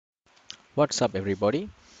What's up, everybody?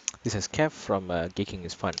 This is Kev from Geeking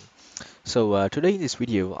is Fun. Today in this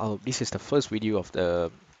video, this is the first video of the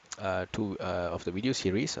of the video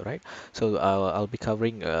series. All right. I'll be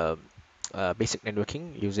covering basic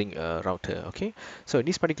networking using a router. Okay. So in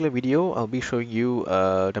this particular video, I'll be showing you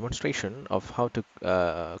a demonstration of how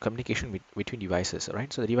to communication between devices. All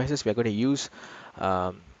right. So the devices we are going to use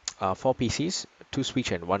are four PCs, two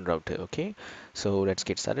switch, and one router. Okay. So let's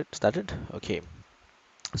get started. Okay.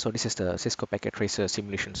 So this is the Cisco Packet Tracer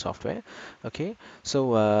simulation software. Okay,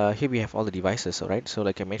 here we have all the devices. All right, so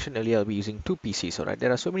like I mentioned earlier, I'll be using two PCs. All right,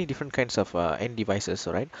 there are so many different kinds of end devices.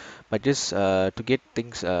 All right, but just to get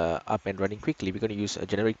things up and running quickly, we're going to use a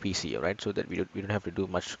generic PC. All right, so that we don't have to do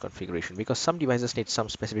much configuration, because some devices need some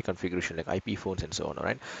specific configuration like IP phones and so on. All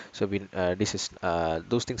right, so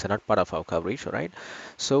those things are not part of our coverage. All right,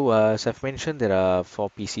 as I've mentioned, there are four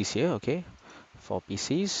PCs here. Okay, four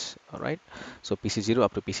PCs. All right, so PC0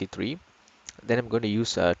 up to PC3. Then I'm going to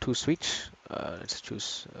use two switch. Let's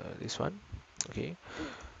choose this one. Okay,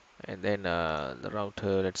 and then the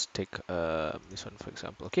router, let's take this one for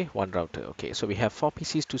example. Okay, one router. Okay, so we have four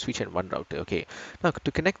PCs, two switch, and one router. Okay, now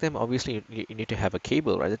to connect them, obviously you need to have a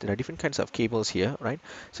cable, right? There are different kinds of cables here, right?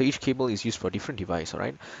 So each cable is used for different device. All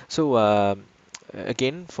right, so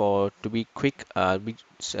again, for to be quick,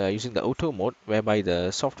 using the auto mode, whereby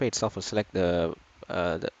the software itself will select the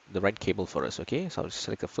right cable for us. Okay, so I'll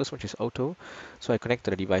select the first one, which is auto. So I connect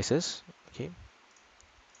to the devices. Okay.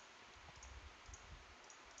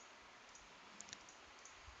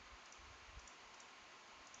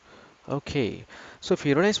 Okay, so if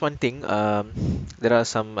you realize one thing, there are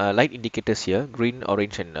some light indicators here, green,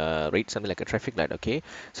 orange, and red, something like a traffic light. Okay,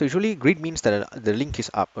 so usually green means that the link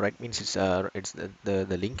is up, right? Means it's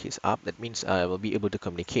the link is up. That means we'll be able to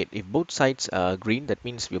communicate. If both sides are green, that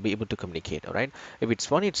means we'll be able to communicate. All right. If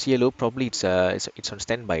it's yellow, probably it's on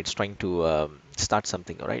standby. It's trying to start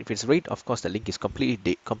something. All right. If it's red, of course the link is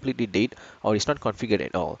completely dead, or it's not configured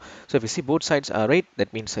at all. So if you see both sides are red,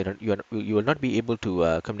 that means you will not be able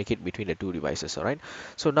to communicate between the two devices. All right.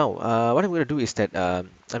 So now what I'm going to do is that I'm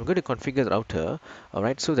going to configure the router. All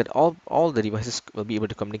right, so that all the devices will be able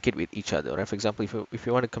to communicate with each other. Right. For example, if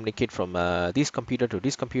you want to communicate from this computer to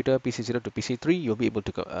this computer, PC0 to PC3, you'll be able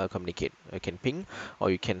to communicate. You can ping, or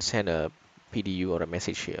you can send a PDU or a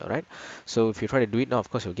message here, right? So if you try to do it now, of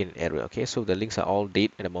course you'll get an error. Okay, so the links are all dead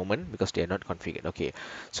at the moment because they are not configured. Okay,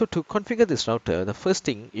 so to configure this router, the first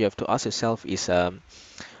thing you have to ask yourself is,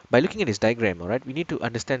 by looking at this diagram, all right, we need to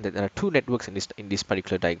understand that there are two networks in this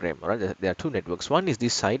particular diagram. All right, there are two networks. One is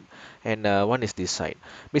this side, and one is this side.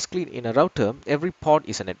 Basically, in a router, every port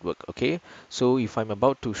is a network. Okay, so if I'm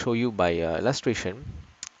about to show you by illustration,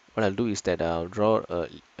 what I'll do is that I'll draw a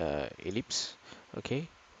ellipse. Okay.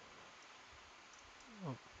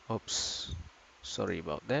 Oops, sorry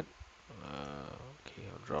about that. Okay,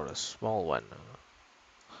 I'll draw a small one.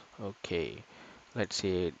 Okay, let's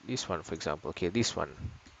say this one for example. Okay, this one.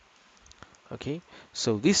 Okay,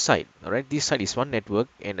 so this side, all right, this side is one network,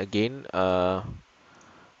 and again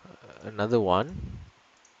another one.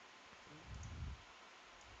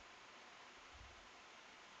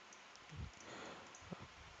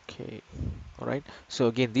 Okay, all right, so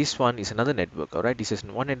again this one is another network. All right, this is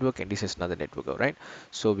one network and this is another network. All right,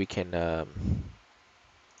 so we can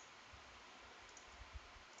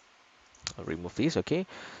I'll remove these. Okay,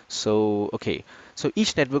 so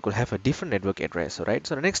each network will have a different network address. All right,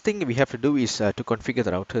 so the next thing we have to do is to configure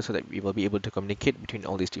the router so that we will be able to communicate between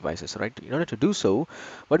all these devices. All right, in order to do so,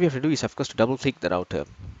 what we have to do is of course to double click the router.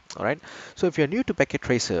 All right, so if you're new to packet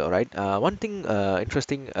tracer, all right, one thing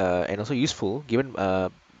interesting and also useful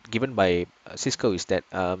given by Cisco is that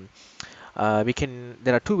there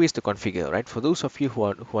are two ways to configure. Right, for those of you who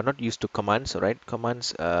are not used to commands. All right,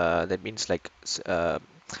 commands, that means like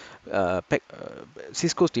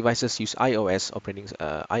Cisco's devices use iOS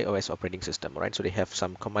operating system. Right, so they have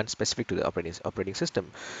some commands specific to the operating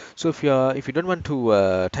system. So if you don't want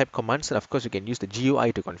to type commands, then of course you can use the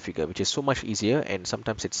GUI to configure, which is so much easier, and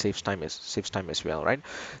sometimes it saves time as well. Right,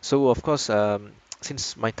 so of course,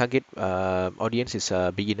 since my target audience is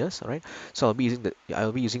beginners, all right, so I'll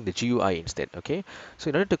be using the GUI instead. Okay,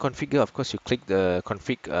 so in order to configure, of course you click the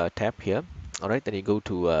config tab here. All right, then you go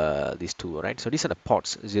to these two. All right, so these are the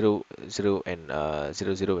ports 0 and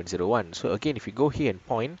 00 and 01. So again, if you go here and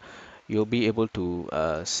point, you'll be able to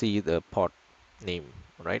see the port name.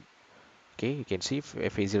 All right, okay, you can see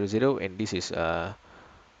FA00, and this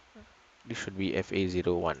should be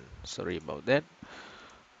FA01. Sorry about that.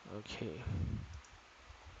 Okay,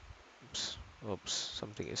 oops, oops,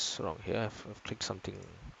 something is wrong here. I've clicked something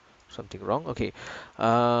something wrong. Okay,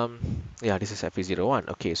 yeah, this is FE01.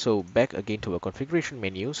 Okay, so back again to our configuration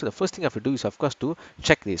menu. So the first thing I have to do is, of course, to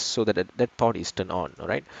check this so that that port is turned on. All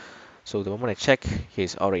right. So the moment I check, here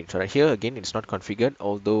is orange. Right here again, it's not configured,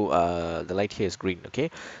 although the light here is green. Okay,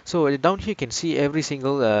 so down here you can see every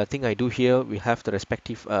single thing I do here. We have the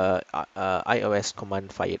respective iOS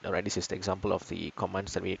command fired. All right, this is the example of the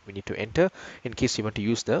commands that we need to enter in case you want to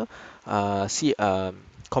use the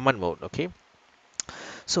command mode. Okay,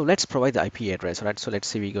 so let's provide the IP address, right? So let's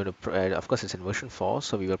say we're going to, of course, it's in version 4,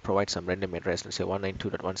 so we will provide some random address. Let's say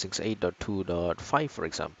 192.168.2.5, for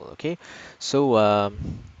example. Okay, so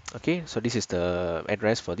okay, so this is the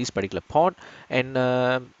address for this particular port, and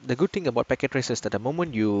the good thing about packet trace is that the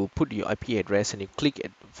moment you put your IP address and you click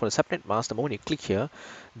it for the subnet mask, the moment you click here,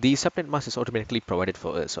 the subnet mask is automatically provided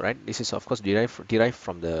for us. All right, this is of course derived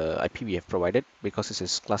from the IP we have provided because this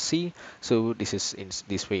is class C, so this is in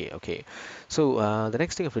this way. Okay, so the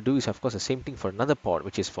next thing I have to do is, of course, the same thing for another port,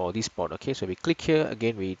 which is for this port. Okay, so we click here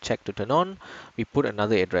again, we check to turn on, we put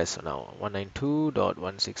another address now,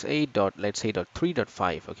 192.168. Let's say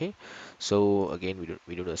 .3.5. Okay, so again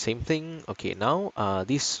we do the same thing. Okay, now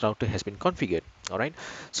this router has been configured. All right,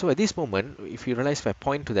 so at this moment, if you realize, if I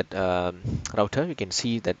point to that router, you can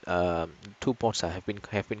see that two ports have been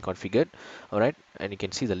configured. All right, and you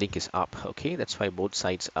can see the link is up. Okay, that's why both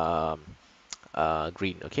sides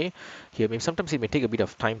green. Okay, here maybe sometimes it may take a bit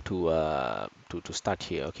of time to start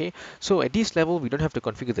here. Okay, so at this level we don't have to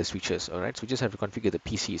configure the switches. All right, so we just have to configure the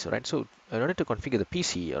PCs. All right, so in order to configure the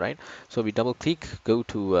PC, all right, so we double click, go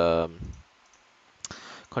to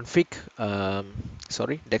config,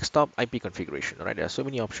 sorry, desktop IP configuration. All right, there are so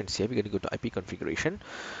many options here. We're going to go to IP configuration.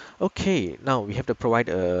 Okay, now we have to provide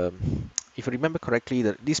a, if you remember correctly,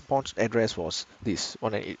 this port's address was this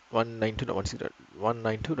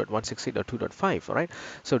 192.168.2.5. All right,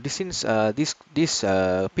 so this, since this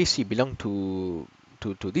PC belong to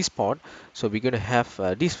this port, so we're going to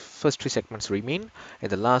have these first three segments remain,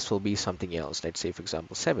 and the last will be something else. Let's say, for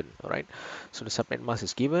example, 7. All right, so the subnet mask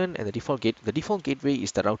is given, and the default gateway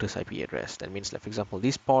is the router's IP address. That means, like, for example,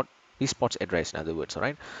 this port's address, in other words. All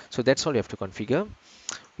right, so that's all you have to configure.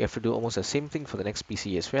 You have to do almost the same thing for the next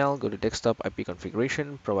PC as well. Go to desktop IP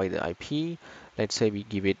configuration, provide the IP. Let's say we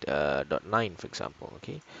give it .9, for example.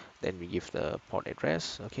 Okay, then we give the port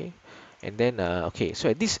address. Okay, and then okay. So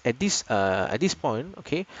at this point,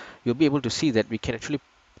 okay, you'll be able to see that we can actually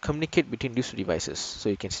communicate between these two devices. So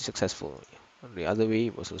you can see successful. The other way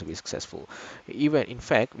was also be successful. Even in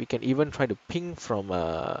fact, we can even try to ping from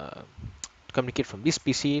communicate from this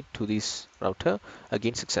PC to this router,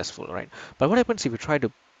 again successful, right? But what happens if you try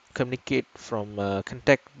to communicate from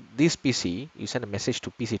contact this PC, you send a message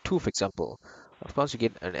to PC2, for example? Of course you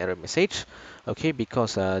get an error message, okay,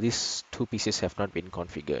 because these two PCs have not been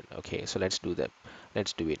configured. Okay, so let's do that.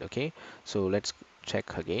 Let's do it. Okay, so let's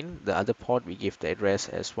check again. The other port, we give the address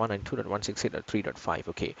as 192.168.3.5.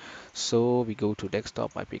 Okay, so we go to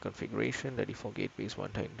desktop IP configuration. The default gateway is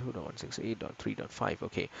 192.168.3.5.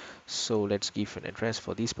 Okay, so let's give an address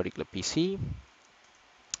for this particular PC.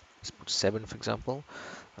 Let's put 7, for example.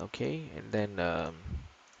 Okay, and then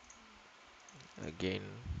again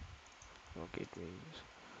for gateways,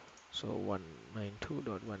 so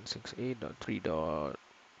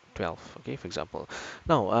 192.168.3.12. Okay, for example.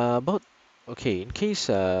 Now about, okay, in case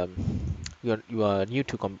you are new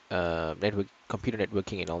to computer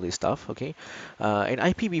networking and all this stuff. Okay, an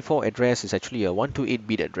IPv4 address is actually a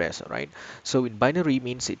 128-bit address. All right, so in binary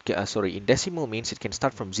means sorry, in decimal means it can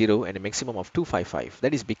start from 0 and a maximum of 255.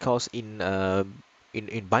 That is because in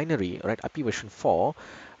binary, right, IP version 4,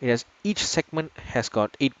 it has, each segment has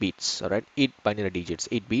got 8 bits. All right, 8 binary digits,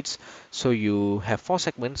 8 bits. So you have 4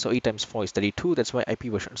 segments, so 8 times 4 is 32. That's why IP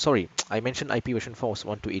version, sorry, I mentioned IP version 4 was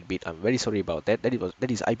 128-bit. I'm very sorry about that. That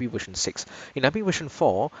is IP version 6. In IP version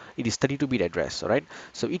 4, it is 32-bit address. All right,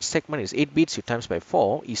 so each segment is 8 bits. You times by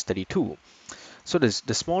 4 is 32. So the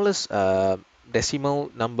smallest decimal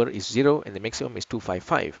number is 0 and the maximum is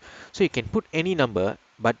 255. So you can put any number,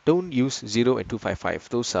 but don't use 0 and 255.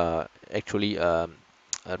 Those are actually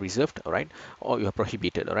reserved, all right, or you are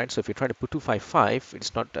prohibited. All right, so if you try to put 255,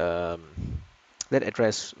 it's not, that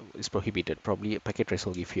address is prohibited. Probably a packet trace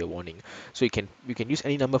will give you a warning. So you can use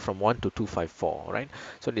any number from 1 to 254. All right,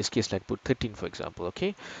 so in this case, let's put 13, for example.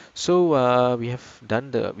 Okay, so we have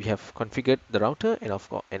configured the router and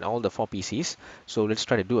and all the 4 PCs. So let's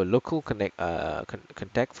try to do a local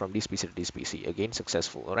contact from this PC to this PC. Again,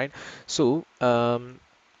 successful. All right, so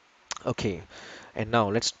okay, and now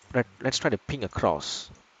let's try to ping across.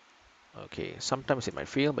 Okay, sometimes it might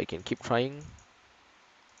fail, but you can keep trying.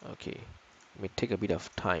 Okay, it may take a bit of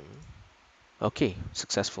time. Okay,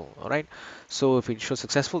 successful. All right. So if it shows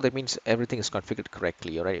successful, that means everything is configured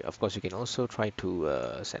correctly. All right. Of course, you can also try to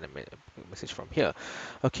send a message from here.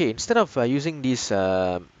 Okay. Instead of using this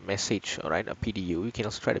message, all right, a PDU, you can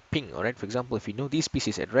also try to ping. All right. For example, if you know this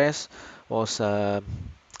PC's address was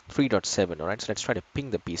 3.7. All right. So let's try to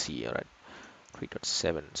ping the PC. All right.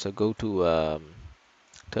 3.7. So go to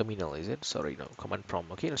terminal. Is it? Sorry, no. Command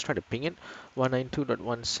prompt. Okay. Let's try to ping it.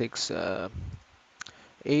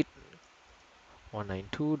 192.168.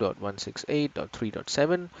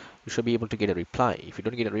 192.168.3.7. You should be able to get a reply. If you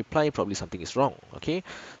don't get a reply, probably something is wrong. Okay,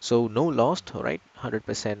 so no lost. All right,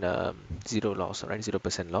 100% zero loss. All right,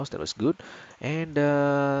 0% loss. That was good. And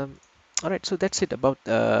all right, so that's it about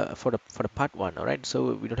for the part one. All right,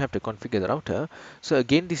 so we don't have to configure the router. So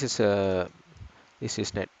again, this is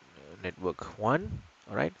network one.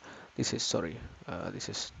 All right, this is sorry, this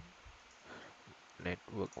is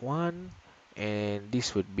network one, and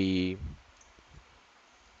this would be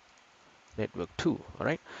network 2. All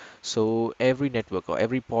right, so every network or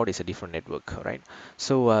every port is a different network. All right,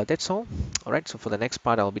 so that's all right, so for the next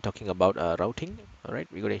part I'll be talking about routing. All right,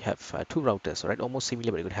 we're going to have two routers. All right, almost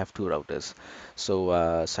similar, but we're going to have two routers.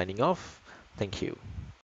 So signing off. Thank you.